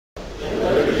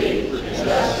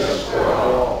justice for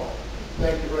all.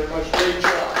 Thank you very much. Great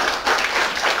job.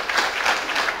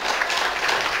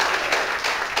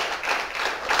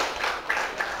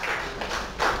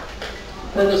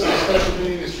 The purpose of the special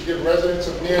meeting is to give residents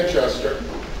of Manchester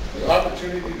the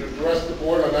opportunity to address the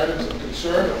board on items of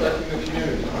concern affecting the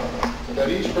community. That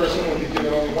each person will be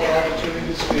given only one opportunity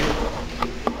to speak.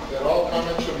 That all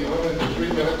comments shall be limited to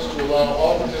 3 minutes to allow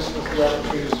all participants the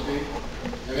opportunity to speak.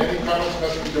 And any comments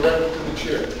must be directed to the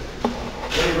chair.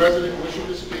 Any resident wishing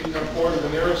to speak, come forward to the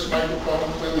nearest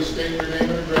microphone, clearly state your name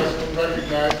and address when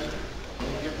recognized.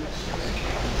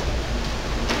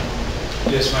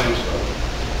 Yes, my name is Beau.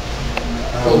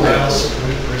 I also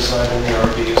reside in the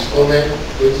RV as Full name,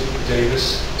 please.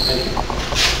 Davis. Thank you.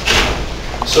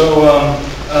 So,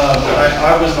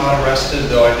 I was not arrested,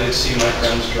 though I did see my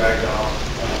friends dragged off.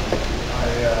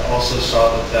 I also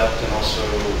saw the theft and also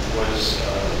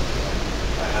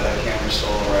I had a camera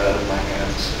stolen right out of my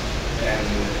hands.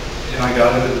 And I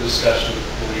got into the discussion with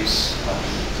the police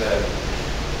that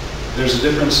there's a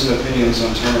difference in opinions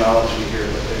on terminology here,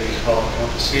 but they call it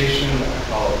confiscation, I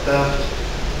call it theft.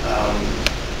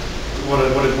 What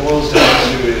it boils down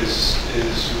to is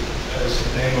as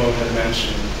Beau had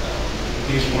mentioned,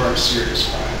 these weren't serious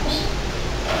crimes.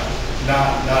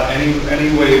 Not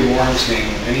any way warranting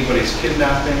anybody's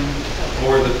kidnapping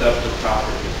or the theft of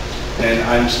property. And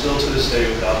I'm still to this day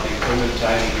without the equipment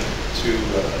I need to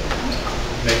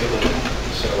make a living.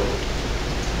 So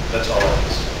that's all I can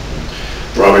say.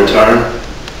 Robert Tarr.